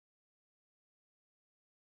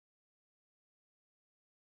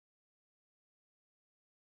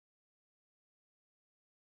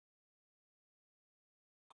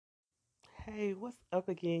Hey, what's up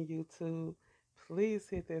again, YouTube? Please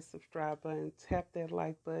hit that subscribe button, tap that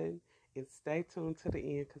like button, and stay tuned to the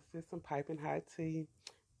end because there's some piping hot tea.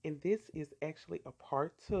 And this is actually a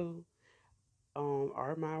part two on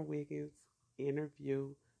ArmonWiggins interview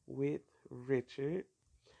with Richard.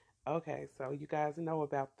 Okay, so you guys know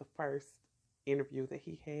about the first interview that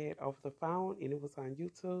he had over the phone, and it was on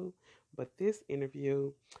YouTube. But this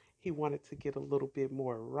interview, he wanted to get a little bit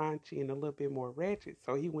more raunchy and a little bit more ratchet,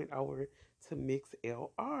 so he went over to Mix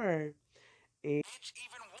LR. And Bitch,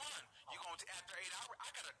 even one. You going to after 8 hours? I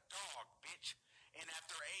got a dog, bitch. And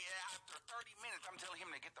after 30 minutes, I'm telling him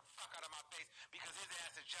to get the fuck out of my face because his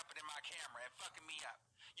ass is jumping in my camera and fucking me up.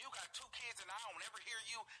 You got two kids and I don't ever hear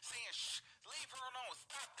you saying shh, leave her alone.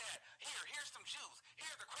 Stop that. Here's some juice.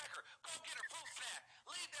 Here's a cracker. Go get her fruit snack.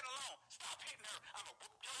 Leave that alone. Stop hitting her. I'ma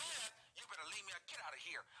whoop your ass. You better leave me. Get out of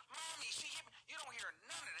here. Mommy, she hit me. You don't hear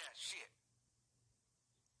none of that shit.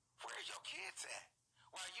 Where are your kids at?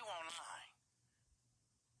 While you online?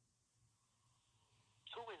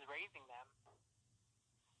 Who is raising them?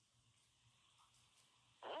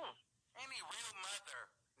 Any real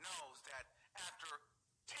mother knows that after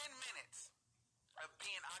 10 minutes of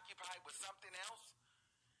being occupied with something else,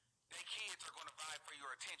 their kids are going to vie for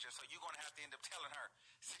your attention. So you're going to have to end up telling her,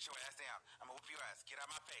 sit your ass down. I'm going to whoop your ass. Get out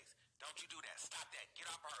of my face. Don't you do that. Stop that. Get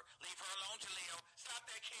off her. Leave her alone, Jaleel. Stop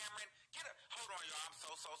that, Cameron. Get her. Hold on, y'all. I'm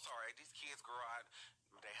so sorry. These kids grow out.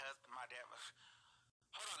 Their husband, my dad.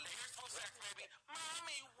 Hold on. Here's full sex, baby.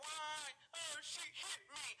 Mommy, why? Oh, she hit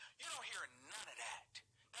me. You don't hear none of that.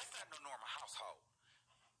 That's not no normal household.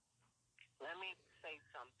 Let me say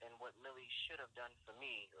something what Millie should have done for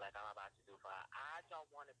me, like I'm about to do for her. I don't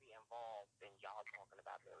want to be involved in y'all talking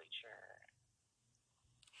about Millie churn.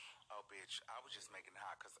 Oh, bitch, I was just making it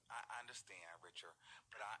hot because I understand, Richard,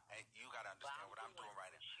 but you got to understand what I'm doing right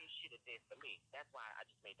now. She should have did for me. That's why I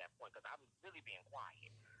just made that point because I was really being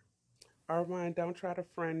quiet. Armon, don't try to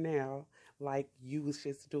front now like you was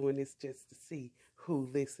just doing this just to see who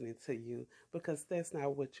listening to you because that's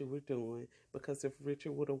not what you were doing. Because if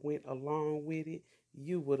Richard would have went along with it,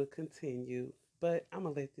 you would have continued. But I'm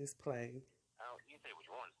gonna let this play. Oh, you say what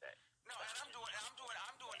you want to say. No, and I'm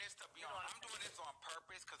doing this to be on. I'm doing this on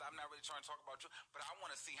purpose because I'm not really trying to talk about you, but I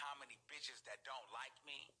want to see how many bitches that don't like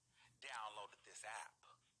me downloaded this app.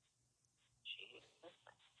 Jeez.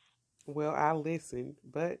 Well, I listened,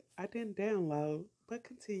 but I didn't download. But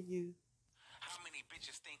continue. How many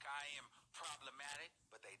bitches think I am problematic,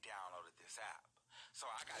 but they downloaded this app? So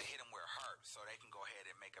I gotta hit them where it hurts, so they can go ahead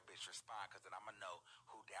and make a bitch respond, because then I'm gonna know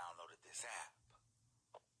who downloaded this app.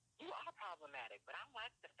 You are problematic, but I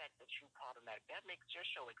like the fact that you're problematic. That makes your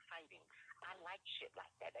show exciting. I like shit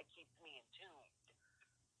like that. That keeps me in tune.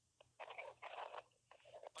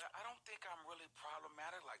 But I don't think I'm really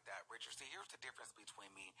problematic like that, Richard. See, here's the difference between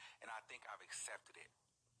me, and I think I've accepted it.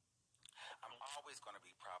 I'm always going to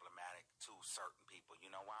be problematic to certain people. You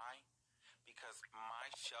know why? Because my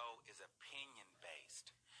show is opinion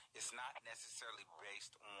based. It's not necessarily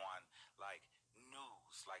based on like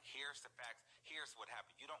news. Like here's the facts. Here's what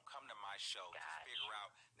happened. You don't come to my show to figure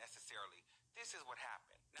out necessarily this is what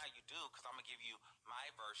happened. Now you do because I'm gonna give you my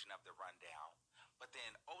version of the rundown. But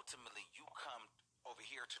then ultimately you come over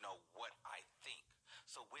here to know what I think.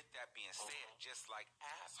 So with that being said, just like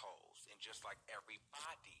assholes and just like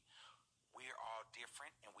everybody, we're all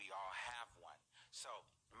different and we all have one. So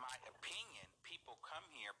my opinion, people come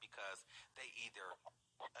here because they either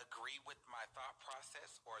agree with my thought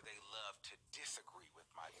process or they love to disagree with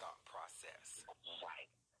my thought process.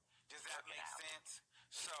 Right. Does that make sense?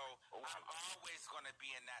 So I'm always going to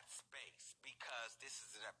be in that space because this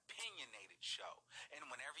is an opinionated show. And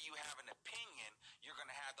whenever you have an opinion, you're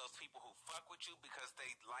going to have those people who fuck with you because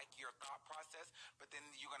they like your thought process. But then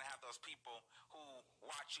you're going to have those people who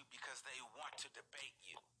watch you because they want to debate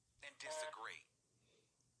you and disagree.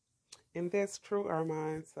 And that's true,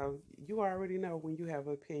 Armand. So you already know when you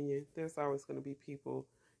have an opinion, there's always going to be people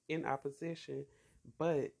in opposition.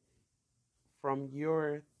 But from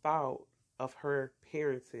your thought of her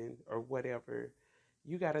parenting or whatever,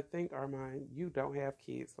 you got to think, Armand, you don't have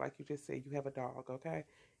kids. Like you just said, you have a dog, okay?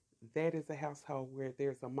 That is a household where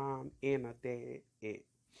there's a mom and a dad in.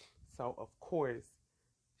 So, of course,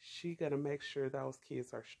 she going to make sure those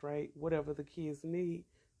kids are straight. Whatever the kids need,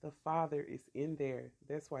 the father is in there.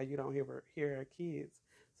 That's why you don't hear her kids.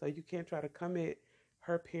 So you can't try to come at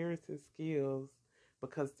her parenting skills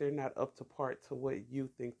because they're not up to par to what you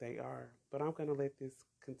think they are. But I'm going to let this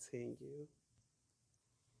continue.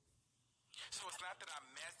 So it's not that I'm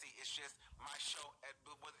messy. It's just my show. It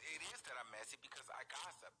is that I'm messy because I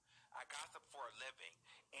gossip. I gossip for a living,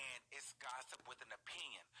 and it's gossip with an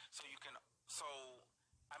opinion. So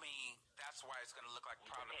I mean, that's why it's going to look like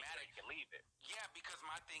problematic. You can leave it. Yeah, because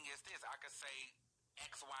my thing is this: I could say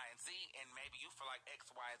X, Y, and Z, and maybe you feel like X,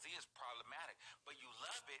 Y, and Z is problematic, but you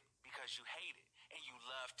love it because you hate it, and you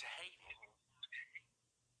love to hate it.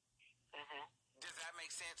 Mm-hmm. Does that make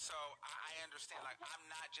sense? So I understand. Like, I'm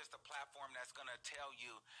not just a platform that's going to tell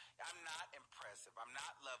you, I'm not impressive. I'm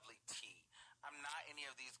not lovely T. I'm not any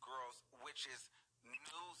of these girls, which is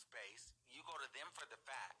news based. You go to them for the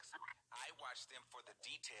facts. I watch them for the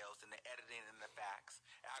details and the editing and the facts.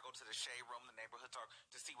 And I go to the shade room, the neighborhood talk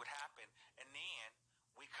to see what happened. And then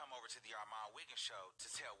we come over to the ArmonWiggins show to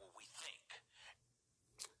tell what we think.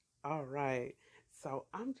 All right. So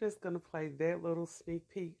I'm just going to play that little sneak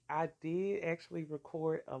peek. I did actually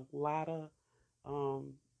record a lot of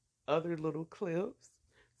um, other little clips.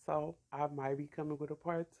 So I might be coming with a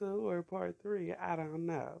part two or part three. I don't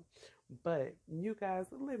know. But you guys,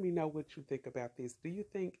 let me know what you think about this. Do you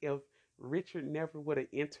think if Richard never would have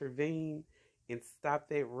intervened and stopped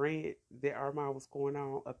that rant that Armand was going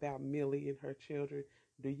on about Millie and her children,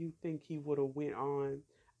 do you think he would have went on?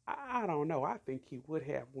 I don't know. I think he would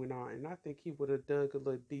have went on, and I think he would have dug a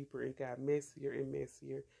little deeper and got messier and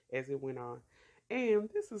messier as it went on. And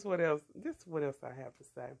this is what else. This is what else I have to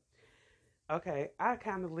say. Okay, I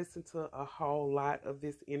kind of listened to a whole lot of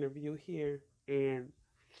this interview here, and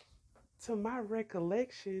to my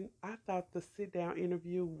recollection, I thought the sit down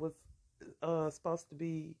interview was supposed to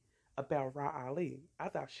be about Ra Ali. I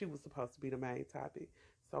thought she was supposed to be the main topic.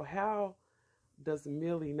 So how does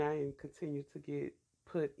Millie name continue to get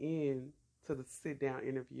put in to the sit down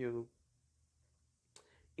interview?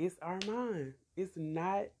 It's Armand. It's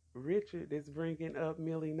not Richard that's bringing up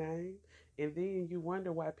Millie name. And then you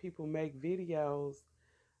wonder why people make videos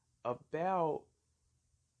about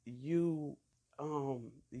you,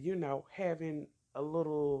 having a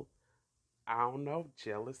little, I don't know,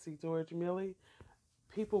 jealousy towards Millie.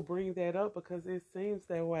 People bring that up because it seems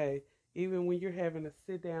that way. Even when you're having a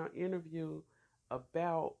sit down interview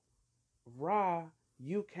about Ra,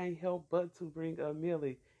 you can't help but to bring up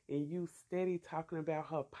Millie. And you steady talking about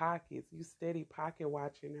her pockets. You steady pocket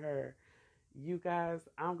watching her. You guys,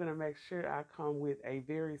 I'm going to make sure I come with a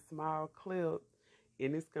very small clip.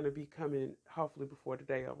 And it's going to be coming hopefully before the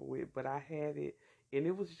day over with. But I had it. And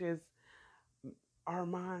it was just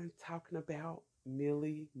Armand talking about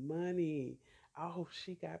Millie money. Oh,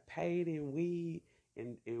 she got paid in weed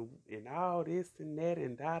and all this and that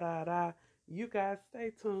and da da da. You guys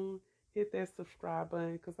stay tuned. Hit that subscribe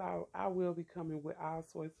button because I will be coming with all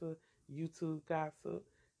sorts of YouTube gossip,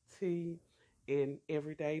 tea, and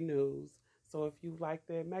everyday news. So if you like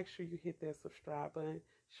that, make sure you hit that subscribe button.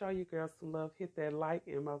 Show your girls some love. Hit that like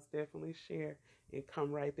and most definitely share. And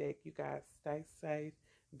come right back. You guys stay safe,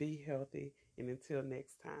 be healthy, and until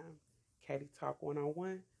next time, Katie Talk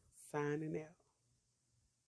 101, signing out.